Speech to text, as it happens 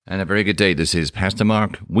And a very good day. This is Pastor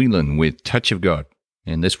Mark Whelan with Touch of God.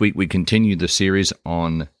 And this week we continue the series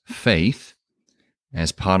on faith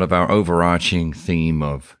as part of our overarching theme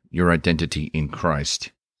of your identity in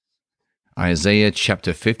Christ. Isaiah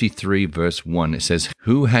chapter 53 verse 1, it says,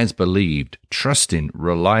 "Who has believed, trusted,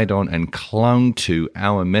 relied on, and clung to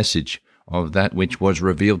our message of that which was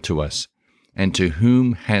revealed to us? And to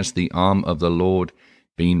whom has the arm of the Lord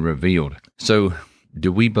been revealed?" So,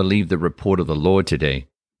 do we believe the report of the Lord today,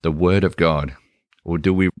 the Word of God, or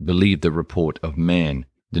do we believe the report of man,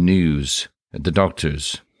 the news, the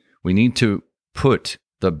doctors? We need to put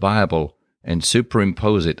the Bible and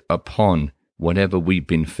superimpose it upon whatever we've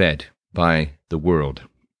been fed by the world.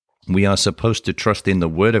 We are supposed to trust in the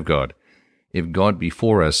Word of God. If God be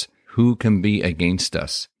for us, who can be against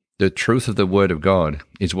us? The truth of the Word of God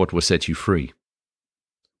is what will set you free.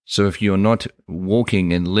 So if you're not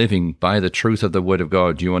walking and living by the truth of the Word of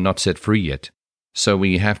God, you are not set free yet. So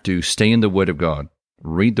we have to stay in the Word of God,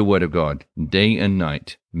 read the Word of God day and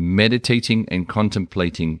night, meditating and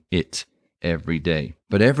contemplating it every day.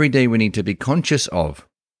 But every day we need to be conscious of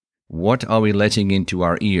what are we letting into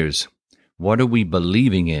our ears? What are we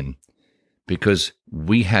believing in? Because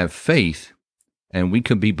we have faith and we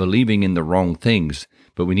could be believing in the wrong things,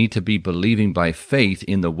 but we need to be believing by faith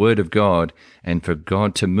in the Word of God and for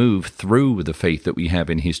God to move through the faith that we have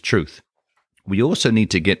in His truth. We also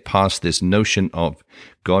need to get past this notion of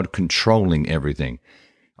God controlling everything.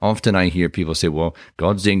 Often I hear people say, well,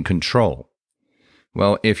 God's in control.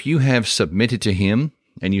 Well, if you have submitted to Him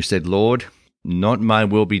and you said, Lord, not my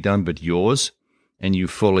will be done but yours, and you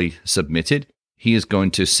fully submitted, He is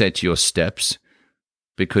going to set your steps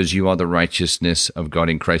because you are the righteousness of God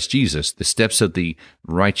in Christ Jesus. The steps of the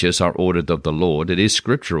righteous are ordered of the Lord. It is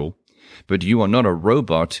scriptural, but you are not a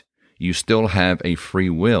robot. You still have a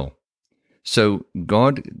free will. So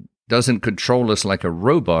God doesn't control us like a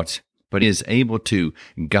robot, but is able to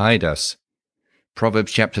guide us.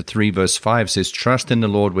 Proverbs chapter 3 verse 5 says, "Trust in the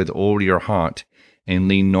Lord with all your heart and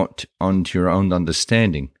lean not unto your own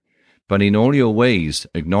understanding. But in all your ways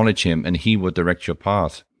acknowledge Him, and He will direct your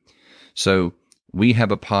path." So we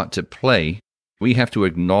have a part to play. We have to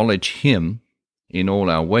acknowledge Him in all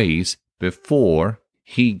our ways before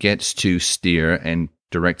He gets to steer and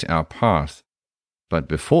direct our path. But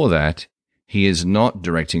before that, He is not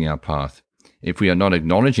directing our path. If we are not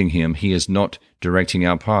acknowledging Him, He is not directing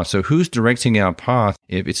our path. So who's directing our path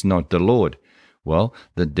if it's not the Lord? Well,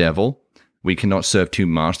 the devil. We cannot serve two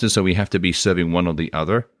masters, so we have to be serving one or the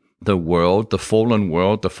other. The world, the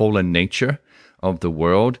fallen nature of the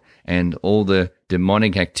world, and all the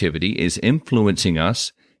demonic activity is influencing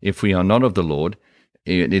us. If we are not of the Lord,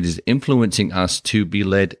 it is influencing us to be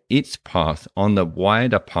led its path, on the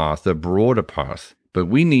wider path, the broader path. But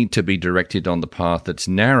we need to be directed on the path that's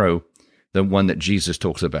narrow, the one that Jesus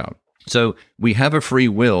talks about. So we have a free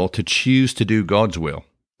will to choose to do God's will.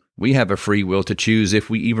 We have a free will to choose if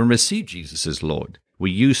we even receive Jesus as Lord. We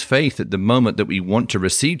use faith at the moment that we want to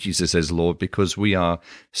receive Jesus as Lord because we are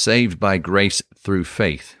saved by grace through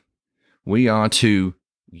faith. We are to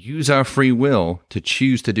use our free will to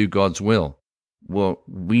choose to do God's will. Well,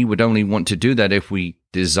 we would only want to do that if we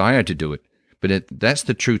desire to do it. But that's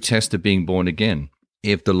the true test of being born again.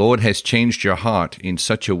 If the Lord has changed your heart in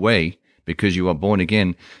such a way, because you are born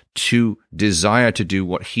again, to desire to do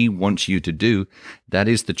what He wants you to do, that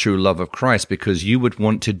is the true love of Christ, because you would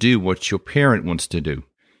want to do what your parent wants to do.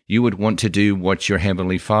 You would want to do what your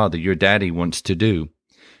Heavenly Father, your daddy, wants to do,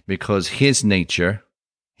 because His nature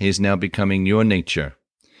is now becoming your nature.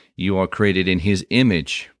 You are created in His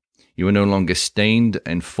image. You are no longer stained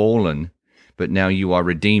and fallen, but now you are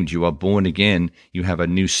redeemed. You are born again. You have a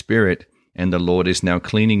new spirit. And the Lord is now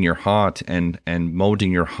cleaning your heart and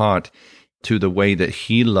molding your heart to the way that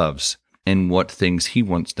He loves and what things He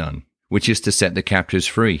wants done, which is to set the captives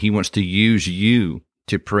free. He wants to use you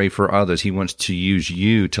to pray for others. He wants to use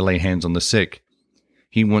you to lay hands on the sick.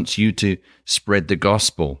 He wants you to spread the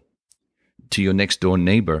gospel to your next door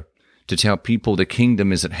neighbor, to tell people the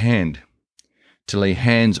kingdom is at hand, to lay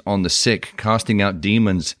hands on the sick, casting out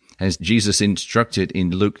demons, as Jesus instructed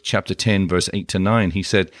in Luke chapter 10, verse 8 to 9. He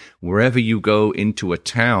said, "Wherever you go into a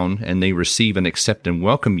town and they receive and accept and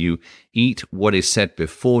welcome you, eat what is set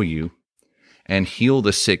before you and heal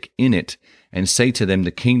the sick in it, and say to them,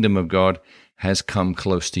 the kingdom of God has come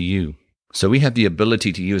close to you." So we have the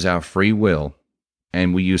ability to use our free will,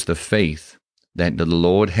 and we use the faith that the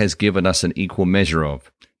Lord has given us an equal measure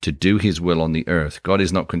of to do His will on the earth. God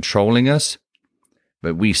is not controlling us,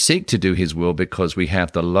 but we seek to do His will because we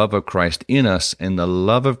have the love of Christ in us, and the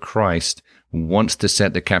love of Christ wants to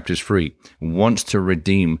set the captives free, wants to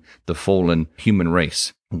redeem the fallen human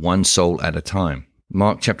race, one soul at a time.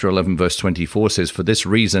 Mark chapter 11, verse 24 says, "For this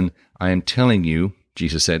reason I am telling you,"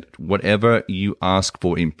 Jesus said, "whatever you ask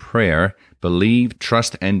for in prayer, believe,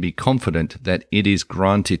 trust, and be confident that it is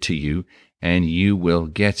granted to you, and you will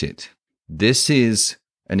get it." This is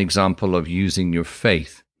an example of using your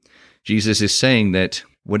faith. Jesus is saying that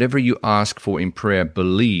whatever you ask for in prayer,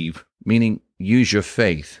 believe, meaning use your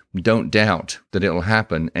faith. Don't doubt that it'll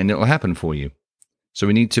happen, and it'll happen for you. So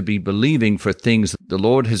we need to be believing for things that the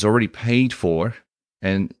Lord has already paid for,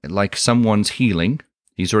 and like someone's healing,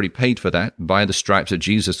 He's already paid for that. By the stripes of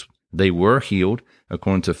Jesus, they were healed,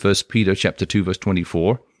 according to 1 Peter chapter 2, verse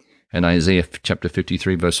 24, and Isaiah chapter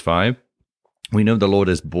 53, verse 5. We know the Lord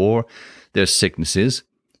has bore their sicknesses,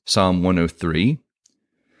 Psalm 103.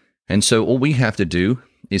 And so all we have to do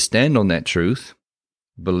is stand on that truth,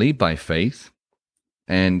 believe by faith,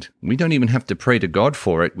 and we don't even have to pray to God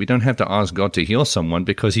for it. We don't have to ask God to heal someone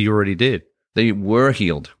because He already did. They were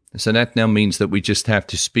healed. So that now means that we just have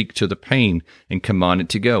to speak to the pain and command it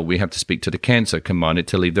to go. We have to speak to the cancer, command it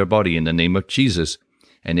to leave their body in the name of Jesus.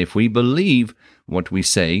 And if we believe what we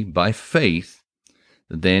say by faith,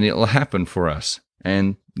 then it will happen for us.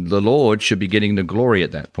 And the Lord should be getting the glory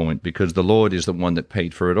at that point, because the Lord is the one that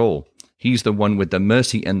paid for it all. He's the one with the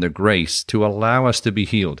mercy and the grace to allow us to be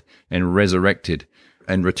healed and resurrected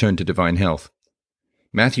and return to divine health.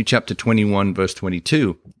 Matthew chapter 21, verse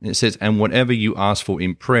 22, it says, "And whatever you ask for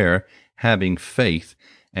in prayer, having faith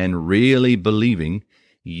and really believing,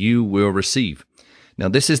 you will receive." Now,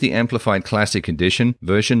 this is the Amplified Classic Edition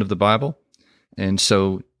version of the Bible. And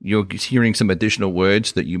so you're hearing some additional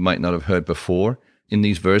words that you might not have heard before in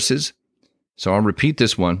these verses. So I'll repeat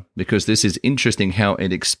this one because this is interesting how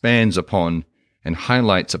it expands upon and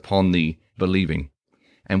highlights upon the believing.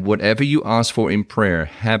 "And whatever you ask for in prayer,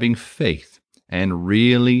 having faith and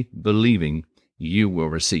really believing, you will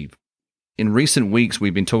receive." In recent weeks,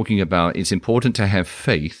 we've been talking about it's important to have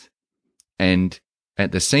faith and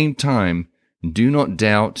at the same time, do not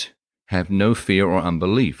doubt, have no fear or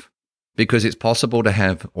unbelief. Because it's possible to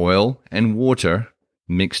have oil and water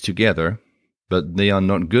mixed together, but they are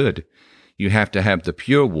not good. You have to have the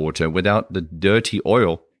pure water without the dirty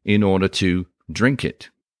oil in order to drink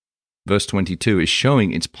it. Verse 22 is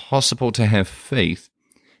showing it's possible to have faith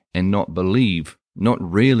and not believe, not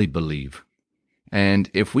really believe. And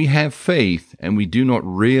if we have faith and we do not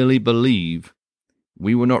really believe,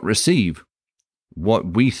 we will not receive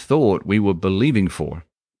what we thought we were believing for,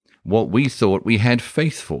 what we thought we had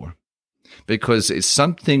faith for. Because it's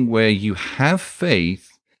something where you have faith,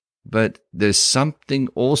 but there's something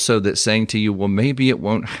also that's saying to you, well, maybe it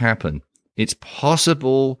won't happen. It's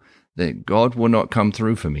possible that God will not come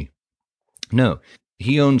through for me. No,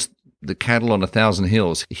 He owns the cattle on 1,000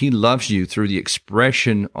 hills. He loves you through the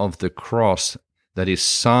expression of the cross, that His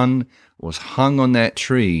Son was hung on that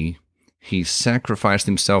tree. He sacrificed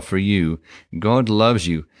Himself for you. God loves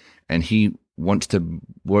you, and He wants to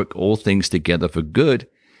work all things together for good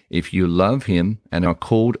if you love Him and are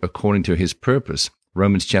called according to His purpose.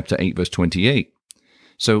 Romans chapter 8, verse 28.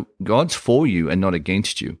 So God's for you and not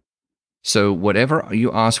against you. So whatever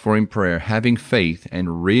you ask for in prayer, having faith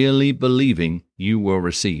and really believing, you will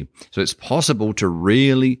receive. So it's possible to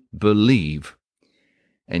really believe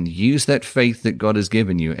and use that faith that God has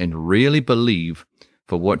given you and really believe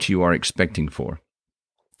for what you are expecting for.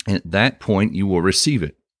 And at that point, you will receive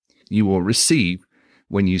it. You will receive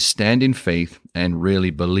when you stand in faith and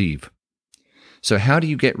really believe. So how do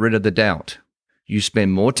you get rid of the doubt? You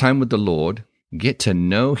spend more time with the Lord, get to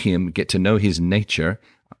know Him, get to know His nature,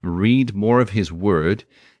 read more of His Word,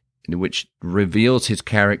 which reveals His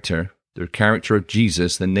character, the character of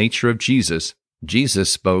Jesus, the nature of Jesus. Jesus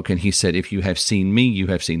spoke and He said, "If you have seen me, you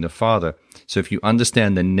have seen the Father." So if you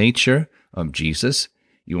understand the nature of Jesus,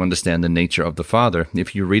 you understand the nature of the Father.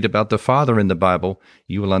 If you read about the Father in the Bible,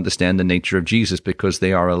 you will understand the nature of Jesus because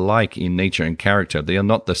they are alike in nature and character. They are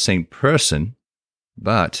not the same person,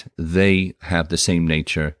 but they have the same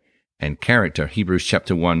nature and character. Hebrews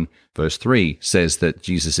chapter 1, verse 3 says that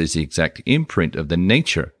Jesus is the exact imprint of the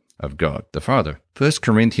nature of God, the Father. 1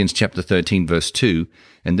 Corinthians chapter 13, verse 2,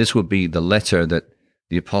 and this will be the letter that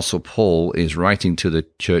the Apostle Paul is writing to the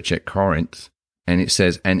church at Corinth. And it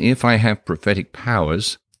says, "And if I have prophetic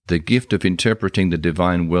powers, the gift of interpreting the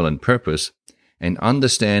divine will and purpose, and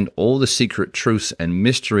understand all the secret truths and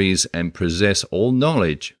mysteries and possess all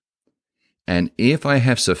knowledge, and if I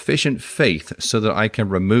have sufficient faith so that I can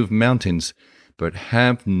remove mountains, but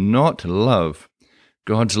have not love,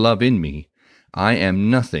 God's love in me, I am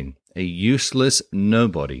nothing, a useless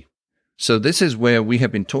nobody." So this is where we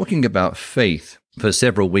have been talking about faith for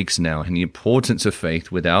several weeks now, and the importance of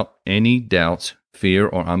faith without any doubt, fear,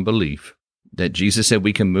 or unbelief. that Jesus said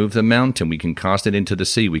we can move the mountain, we can cast it into the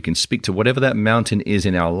sea, we can speak to whatever that mountain is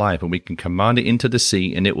in our life, and we can command it into the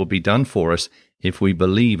sea, and it will be done for us if we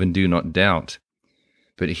believe and do not doubt.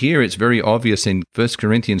 But here it's very obvious in 1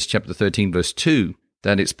 Corinthians chapter 13, verse 2,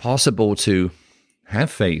 that it's possible to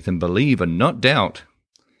have faith and believe and not doubt,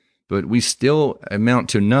 but we still amount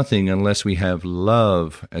to nothing unless we have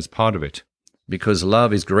love as part of it, because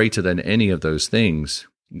love is greater than any of those things.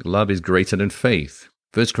 Love is greater than faith.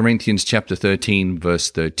 1 Corinthians chapter 13,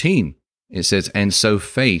 verse 13, it says, "And so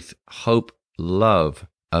faith, hope, love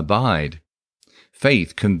abide."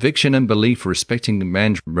 Faith, conviction and belief respecting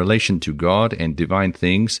man's relation to God and divine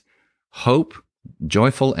things. Hope,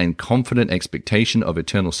 joyful and confident expectation of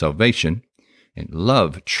eternal salvation. And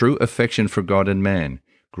love, true affection for God and man,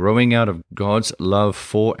 growing out of God's love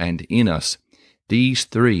for and in us. These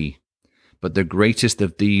three, but the greatest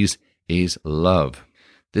of these is love.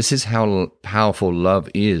 This is how powerful love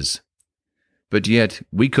is. But yet,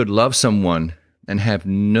 we could love someone and have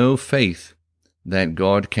no faith that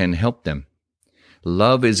God can help them.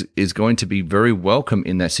 Love is going to be very welcome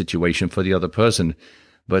in that situation for the other person,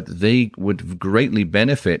 but they would greatly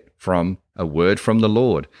benefit from a word from the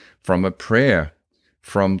Lord, from a prayer,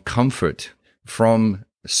 from comfort, from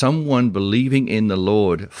someone believing in the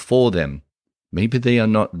Lord for them. Maybe they are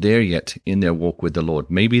not there yet in their walk with the Lord.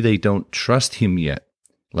 Maybe they don't trust Him yet,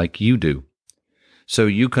 like you do. So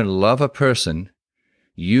you can love a person,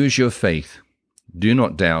 use your faith, do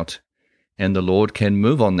not doubt, and the Lord can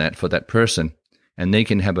move on that for that person, and they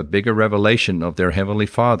can have a bigger revelation of their Heavenly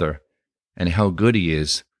Father and how good He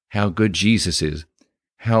is, how good Jesus is,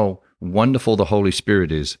 how wonderful the Holy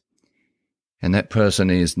Spirit is. And that person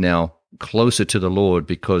is now closer to the Lord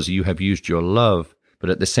because you have used your love, but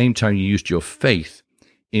at the same time you used your faith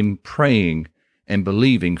in praying and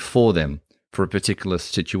believing for them for a particular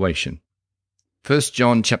situation. 1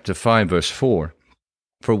 John chapter 5, verse 4,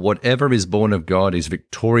 "For whatever is born of God is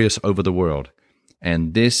victorious over the world,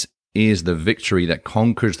 and this is the victory that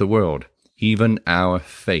conquers the world, even our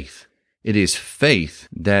faith." It is faith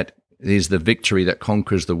that is the victory that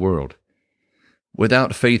conquers the world.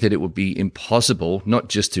 Without faith, it would be impossible not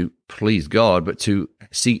just to please God, but to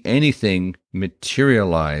see anything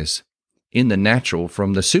materialize in the natural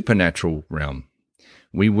from the supernatural realm.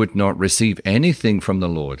 We would not receive anything from the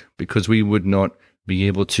Lord because we would not be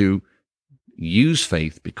able to use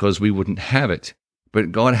faith because we wouldn't have it.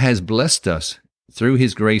 But God has blessed us through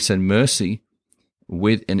His grace and mercy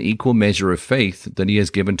with an equal measure of faith that He has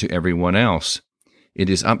given to everyone else. It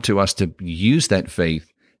is up to us to use that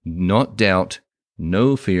faith, not doubt,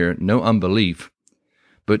 no fear, no unbelief,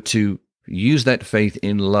 but to use that faith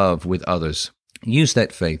in love with others. Use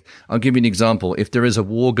that faith. I'll give you an example. If there is a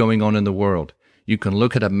war going on in the world, you can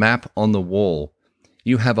look at a map on the wall.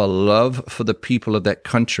 You have a love for the people of that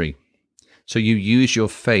country. So you use your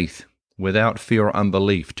faith without fear or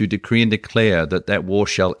unbelief to decree and declare that that war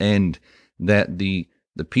shall end, that the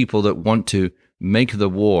people that want to make the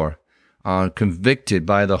war are convicted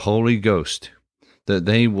by the Holy Ghost, that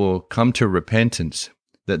they will come to repentance,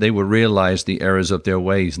 that they will realize the errors of their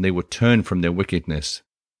ways, and they will turn from their wickedness.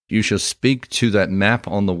 You shall speak to that map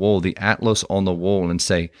on the wall, the atlas on the wall, and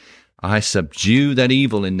say, "I subdue that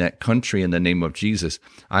evil in that country in the name of Jesus.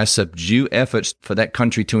 I subdue efforts for that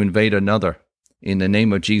country to invade another in the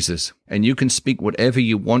name of Jesus." And you can speak whatever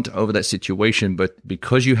you want over that situation, but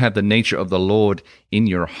because you have the nature of the Lord in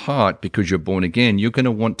your heart, because you're born again, you're going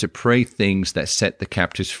to want to pray things that set the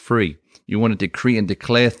captives free. You want to decree and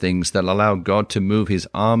declare things that allow God to move His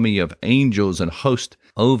army of angels and hosts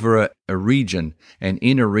over a region and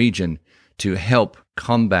in a region to help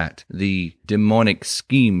combat the demonic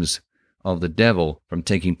schemes of the devil from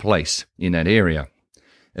taking place in that area.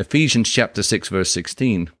 Ephesians chapter 6, verse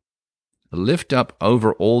 16, "Lift up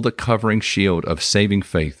over all the covering shield of saving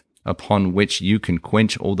faith, upon which you can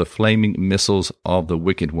quench all the flaming missiles of the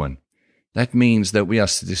wicked one." That means that we are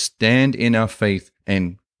to stand in our faith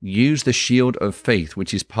and use the shield of faith,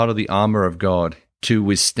 which is part of the armor of God, to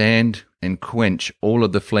withstand and quench all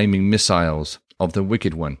of the flaming missiles of the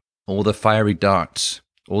wicked one, all the fiery darts,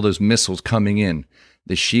 all those missiles coming in.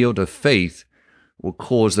 The shield of faith will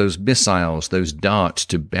cause those missiles, those darts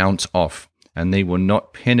to bounce off, and they will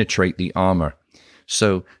not penetrate the armor.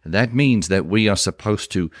 So that means that we are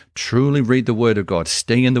supposed to truly read the Word of God,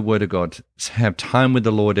 stay in the Word of God, have time with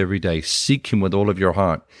the Lord every day, seek Him with all of your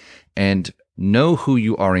heart, and know who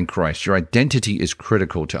you are in Christ. Your identity is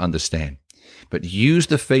critical to understand. But use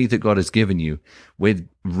the faith that God has given you with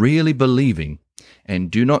really believing,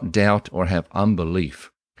 and do not doubt or have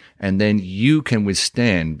unbelief. And then you can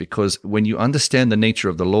withstand, because when you understand the nature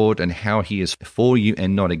of the Lord and how He is for you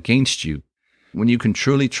and not against you, when you can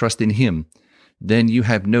truly trust in Him, then you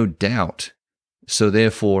have no doubt. So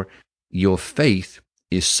therefore, your faith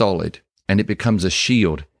is solid, and it becomes a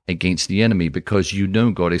shield against the enemy because you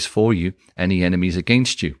know God is for you and the enemy is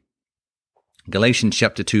against you. Galatians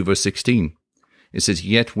chapter 2, verse 16, it says,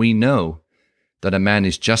 "Yet we know that a man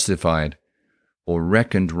is justified or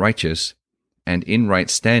reckoned righteous and in right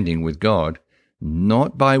standing with God,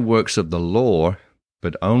 not by works of the law,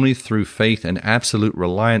 but only through faith and absolute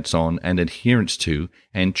reliance on and adherence to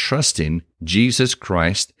and trust in Jesus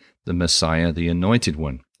Christ, the Messiah, the Anointed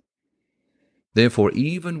One." Therefore,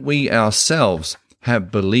 even we ourselves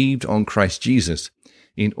have believed on Christ Jesus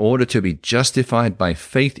in order to be justified by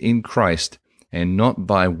faith in Christ and not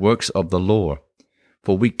by works of the law.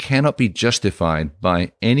 For we cannot be justified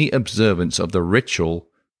by any observance of the ritual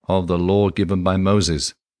of the law given by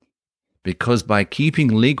Moses. Because by keeping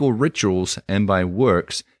legal rituals and by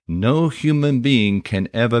works, no human being can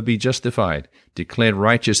ever be justified, declared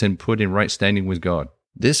righteous and put in right standing with God.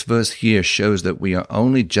 This verse here shows that we are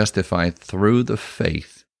only justified through the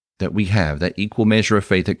faith that we have, that equal measure of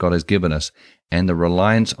faith that God has given us, and the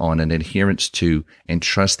reliance on and adherence to and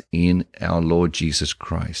trust in our Lord Jesus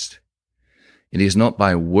Christ. It is not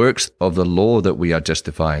by works of the law that we are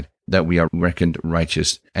justified, that we are reckoned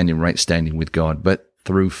righteous and in right standing with God, but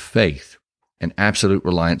through faith and absolute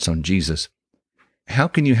reliance on Jesus. How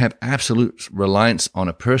can you have absolute reliance on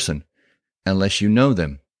a person unless you know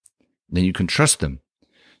them? Then you can trust them.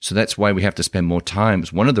 So that's why we have to spend more time.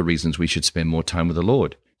 It's one of the reasons we should spend more time with the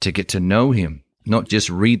Lord, to get to know Him, not just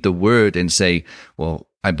read the Word and say, well,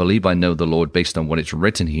 I believe I know the Lord based on what it's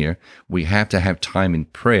written here. We have to have time in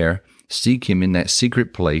prayer, seek Him in that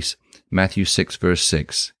secret place, Matthew 6, verse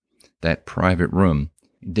 6, that private room.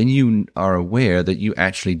 Then you are aware that you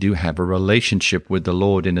actually do have a relationship with the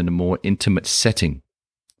Lord in a more intimate setting.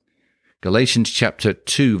 Galatians chapter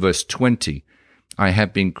 2, verse 20, "I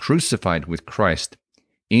have been crucified with Christ.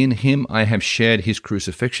 In Him I have shared His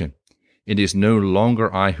crucifixion. It is no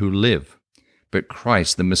longer I who live, but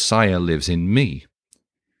Christ the Messiah lives in me.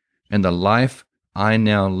 And the life I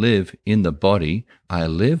now live in the body, I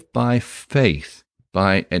live by faith,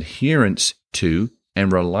 by adherence to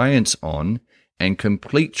and reliance on and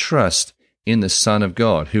complete trust in the Son of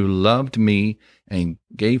God, who loved me and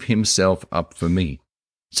gave Himself up for me."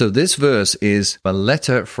 So this verse is a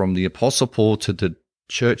letter from the Apostle Paul to the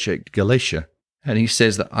church at Galatia. And he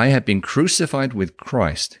says that I have been crucified with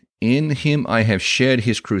Christ. In Him I have shared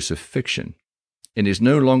His crucifixion. It is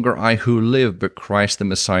no longer I who live, but Christ the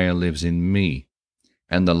Messiah lives in me.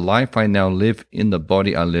 And the life I now live in the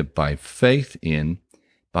body I live by faith in,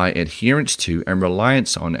 by adherence to and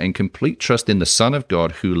reliance on and complete trust in the Son of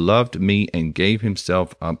God who loved me and gave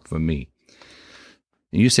Himself up for me.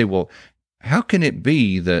 And you say, well, how can it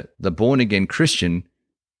be that the born-again Christian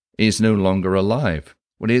is no longer alive?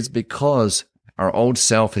 Well, it is because our old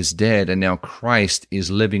self is dead, and now Christ is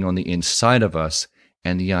living on the inside of us,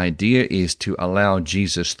 and the idea is to allow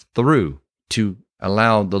Jesus through, to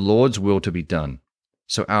allow the Lord's will to be done.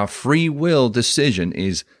 So our free will decision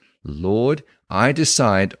is, Lord, I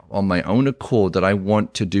decide on my own accord that I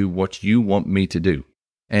want to do what You want me to do.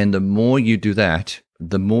 And the more you do that,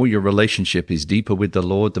 the more your relationship is deeper with the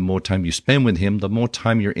Lord, the more time you spend with Him, the more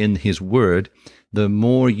time you're in His Word, the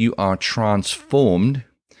more you are transformed.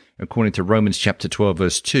 According to Romans chapter 12,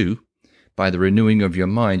 verse 2, by the renewing of your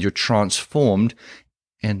mind, you're transformed,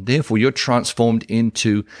 and therefore you're transformed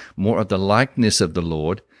into more of the likeness of the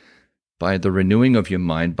Lord by the renewing of your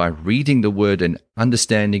mind, by reading the Word and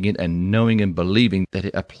understanding it and knowing and believing that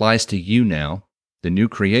it applies to you now, the new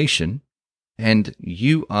creation, and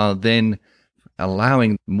you are then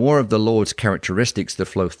allowing more of the Lord's characteristics to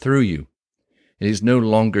flow through you. It is no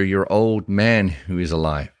longer your old man who is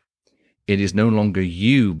alive. It is no longer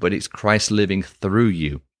you, but it's Christ living through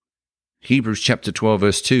you. Hebrews chapter 12,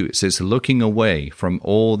 verse 2, it says, "Looking away from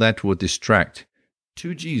all that will distract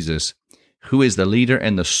to Jesus, who is the leader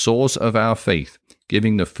and the source of our faith,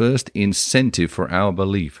 giving the first incentive for our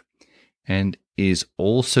belief, and is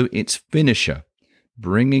also its finisher,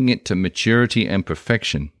 bringing it to maturity and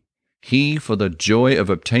perfection. He, for the joy of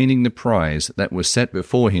obtaining the prize that was set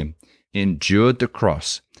before Him, endured the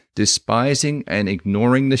cross, despising and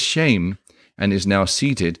ignoring the shame, and is now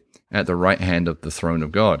seated at the right hand of the throne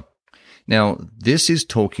of God." Now, this is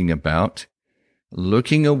talking about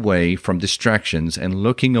looking away from distractions and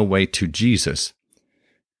looking away to Jesus.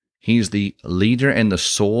 He's the leader and the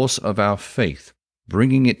source of our faith,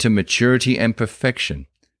 bringing it to maturity and perfection.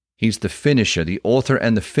 He's the finisher, the author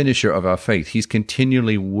and the finisher of our faith. He's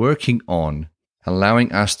continually working on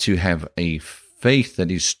allowing us to have a faith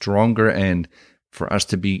that is stronger and for us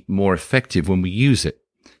to be more effective when we use it.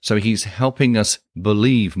 So he's helping us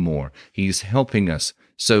believe more. He's helping us.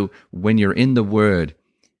 So when you're in the Word,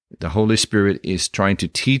 the Holy Spirit is trying to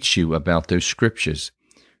teach you about those scriptures.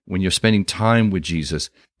 When you're spending time with Jesus,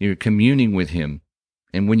 you're communing with him.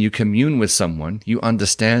 And when you commune with someone, you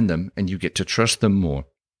understand them and you get to trust them more.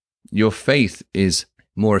 Your faith is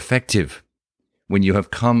more effective when you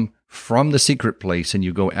have come from the secret place and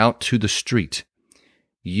you go out to the street.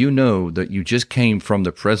 You know that you just came from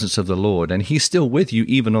the presence of the Lord, and he's still with you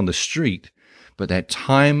even on the street. But that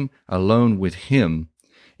time alone with him,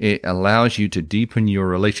 it allows you to deepen your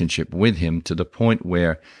relationship with him to the point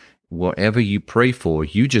where whatever you pray for,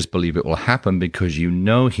 you just believe it will happen because you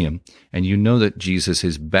know him, and you know that Jesus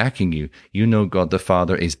is backing you. You know God the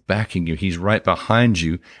Father is backing you. He's right behind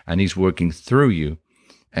you, and he's working through you.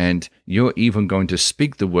 And you're even going to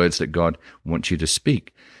speak the words that God wants you to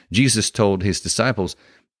speak. Jesus told his disciples,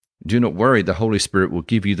 do not worry, the Holy Spirit will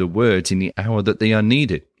give you the words in the hour that they are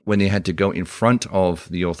needed, when they had to go in front of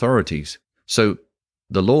the authorities. So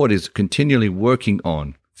the Lord is continually working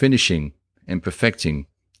on finishing and perfecting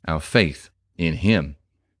our faith in him.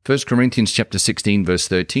 1 Corinthians chapter 16, verse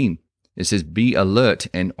 13, it says, be alert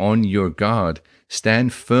and on your guard.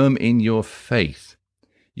 Stand firm in your faith.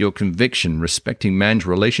 Your conviction respecting man's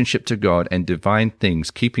relationship to God and divine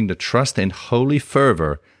things, keeping the trust and holy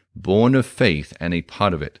fervor born of faith and a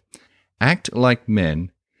part of it. Act like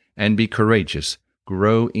men and be courageous.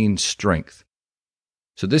 Grow in strength.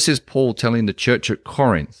 So this is Paul telling the church at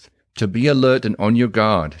Corinth to be alert and on your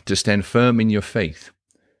guard, to stand firm in your faith.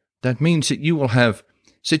 That means that you will have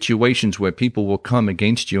situations where people will come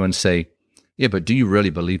against you and say, yeah, but do you really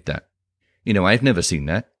believe that? I've never seen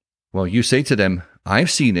that. Well, you say to them,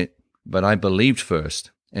 I've seen it, but I believed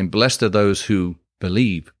first, and blessed are those who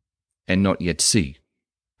believe and not yet see.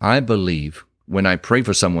 I believe when I pray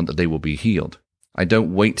for someone that they will be healed. I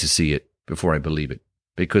don't wait to see it before I believe it,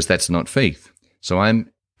 because that's not faith. So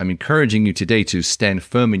I'm encouraging you today to stand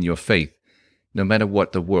firm in your faith, no matter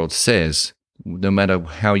what the world says, no matter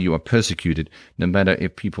how you are persecuted, no matter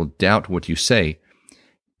if people doubt what you say.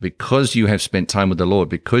 Because you have spent time with the Lord,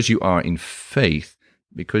 because you are in faith,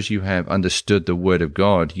 because you have understood the word of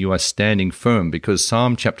God, you are standing firm, because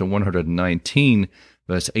Psalm chapter 119,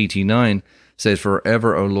 verse 89 says,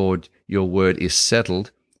 forever, O Lord, your word is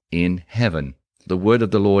settled in heaven. The word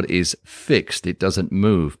of the Lord is fixed. It doesn't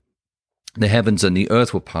move. The heavens and the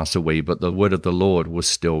earth will pass away, but the word of the Lord will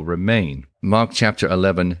still remain. Mark chapter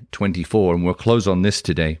 11, 24, and we'll close on this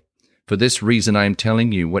today. For this reason I am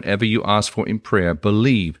telling you, whatever you ask for in prayer,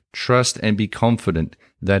 believe, trust, and be confident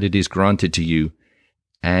that it is granted to you,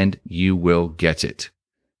 and you will get it.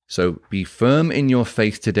 So be firm in your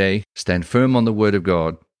faith today. Stand firm on the word of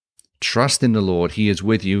God. Trust in the Lord. He is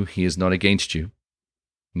with you. He is not against you.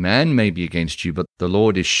 Man may be against you, but the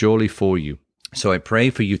Lord is surely for you. So I pray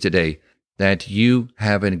for you today that you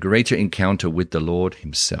have a greater encounter with the Lord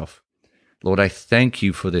himself. Lord, I thank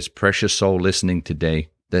you for this precious soul listening today,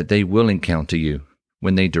 that they will encounter you.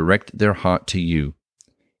 When they direct their heart to you,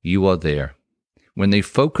 you are there. When they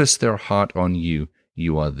focus their heart on you,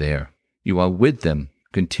 you are there. You are with them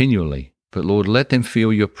continually. But Lord, let them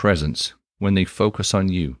feel your presence when they focus on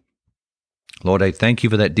you. Lord, I thank you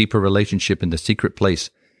for that deeper relationship in the secret place,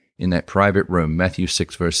 in that private room, Matthew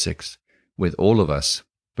 6, verse 6, with all of us,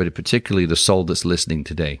 but particularly the soul that's listening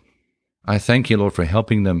today. I thank you, Lord, for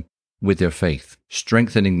helping them with their faith,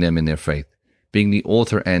 strengthening them in their faith, being the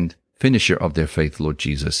author and finisher of their faith, Lord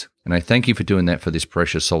Jesus. And I thank you for doing that for this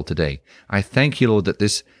precious soul today. I thank you, Lord, that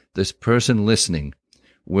this person listening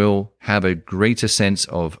will have a greater sense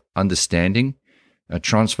of understanding, a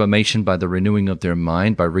transformation by the renewing of their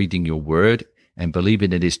mind, by reading your word and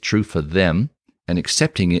believing it is true for them and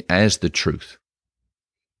accepting it as the truth.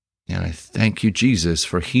 And I thank you, Jesus,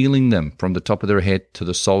 for healing them from the top of their head to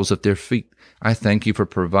the soles of their feet. I thank you for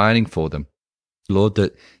providing for them. Lord,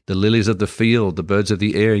 that the lilies of the field, the birds of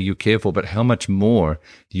the air you care for, but how much more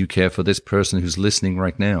do you care for this person who's listening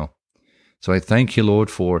right now? So I thank you, Lord,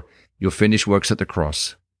 for your finished works at the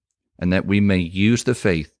cross, and that we may use the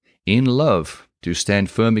faith in love to stand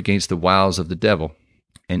firm against the wiles of the devil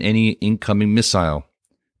and any incoming missile,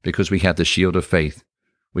 because we have the shield of faith,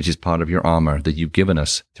 which is part of your armor that you've given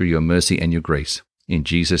us through your mercy and your grace. In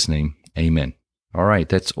Jesus' name, amen. All right,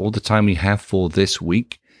 that's all the time we have for this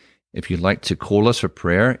week. If you'd like to call us for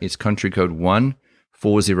prayer, it's country code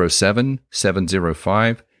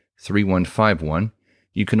 1-407-705-3151.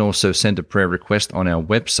 You can also send a prayer request on our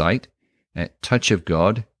website at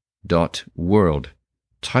touchofgod.world.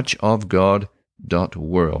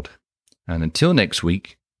 touchofgod.world. And until next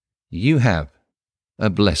week, you have a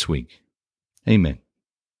blessed week. Amen.